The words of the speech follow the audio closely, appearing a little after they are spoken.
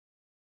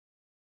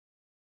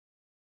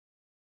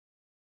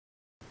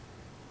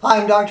Hi,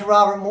 I'm Dr.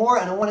 Robert Moore,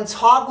 and I want to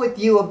talk with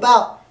you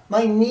about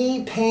my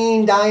knee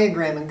pain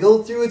diagram and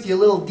go through with you a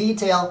little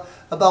detail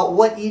about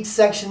what each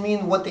section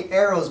means, what the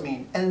arrows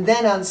mean. And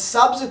then on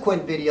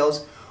subsequent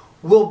videos,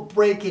 we'll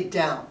break it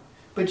down.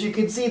 But you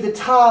can see the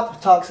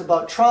top talks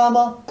about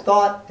trauma,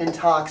 thought, and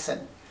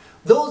toxin.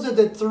 Those are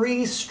the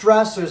three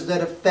stressors that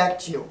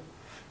affect you.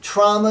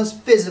 Traumas,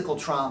 physical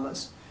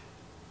traumas.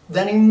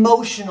 Then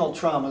emotional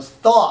traumas,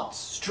 thoughts,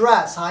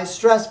 stress, high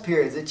stress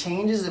periods. It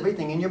changes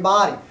everything in your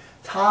body.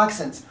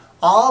 Toxins.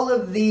 All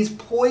of these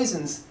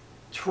poisons,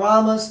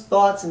 traumas,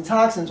 thoughts, and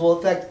toxins will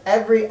affect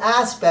every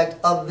aspect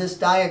of this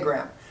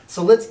diagram.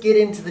 So let's get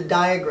into the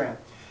diagram.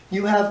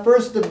 You have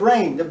first the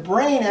brain. The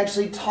brain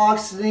actually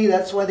talks to the knee.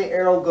 That's why the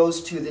arrow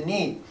goes to the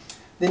knee.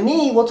 The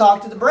knee will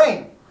talk to the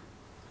brain.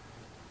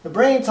 The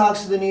brain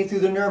talks to the knee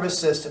through the nervous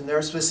system. There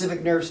are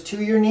specific nerves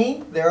to your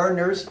knee. There are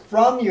nerves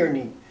from your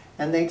knee.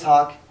 And they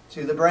talk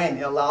to the brain.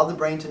 They allow the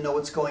brain to know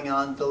what's going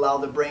on. They allow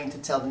the brain to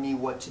tell the knee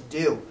what to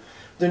do.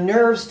 The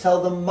nerves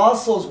tell the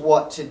muscles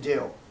what to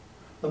do.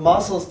 The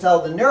muscles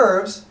tell the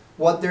nerves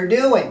what they're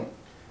doing.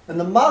 And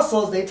the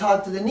muscles, they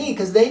talk to the knee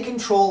because they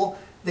control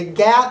the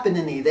gap in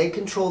the knee. They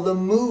control the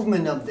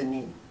movement of the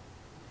knee.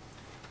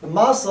 The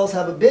muscles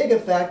have a big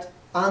effect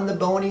on the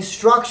bony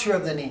structure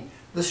of the knee.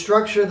 The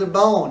structure of the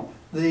bone,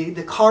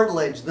 the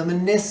cartilage, the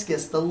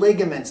meniscus, the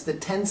ligaments, the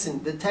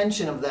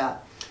tension of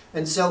that.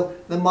 And so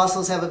the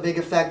muscles have a big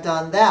effect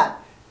on that.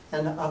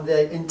 And of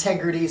the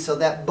integrity, so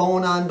that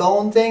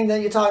bone-on-bone thing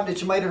that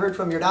you might have heard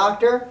from your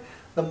doctor,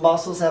 the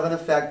muscles have an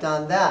effect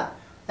on that.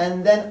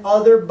 And then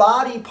other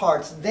body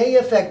parts, they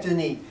affect the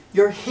knee.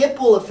 Your hip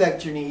will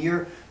affect your knee.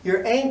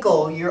 Your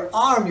ankle, your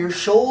arm, your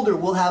shoulder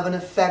will have an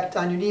effect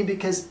on your knee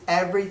because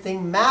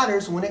everything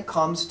matters when it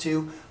comes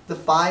to the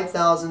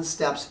 5,000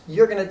 steps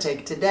you're going to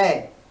take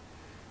today.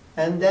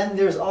 And then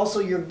there's also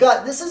your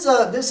gut. This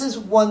is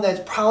one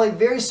that's probably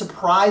very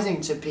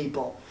surprising to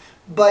people.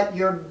 But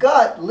your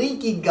gut,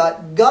 leaky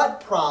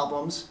gut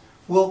problems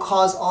will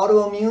cause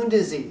autoimmune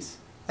disease.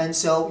 And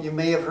so you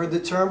may have heard the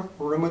term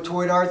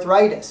rheumatoid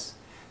arthritis.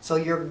 So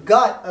your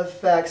gut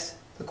affects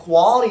the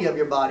quality of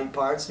your body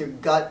parts. Your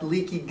gut,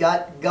 leaky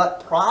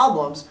gut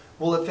problems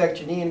will affect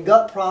your knee, and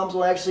gut problems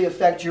will actually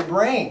affect your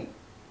brain.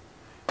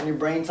 And your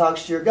brain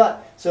talks to your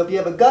gut. So if you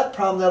have a gut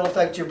problem, that'll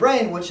affect your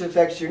brain, which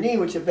affects your knee,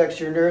 which affects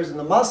your nerves and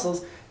the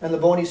muscles and the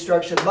bony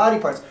structure of the body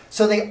parts.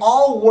 So they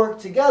all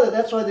work together.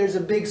 That's why there's a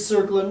big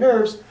circle of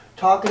nerves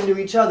talking to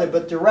each other.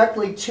 But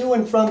directly to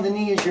and from the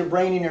knee is your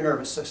brain and your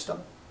nervous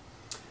system.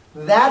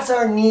 That's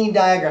our knee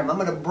diagram. I'm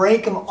going to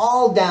break them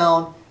all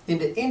down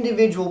into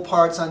individual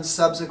parts on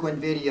subsequent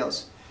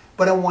videos.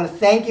 But I want to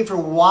thank you for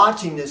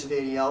watching this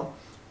video.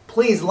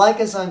 Please like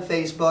us on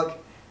Facebook.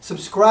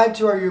 Subscribe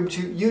to our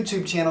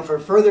YouTube channel for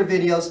further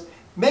videos.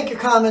 Make your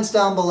comments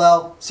down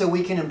below so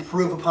we can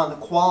improve upon the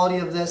quality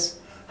of this.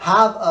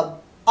 Have an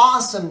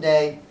awesome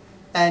day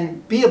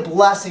and be a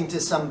blessing to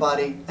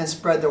somebody and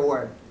spread the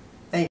word.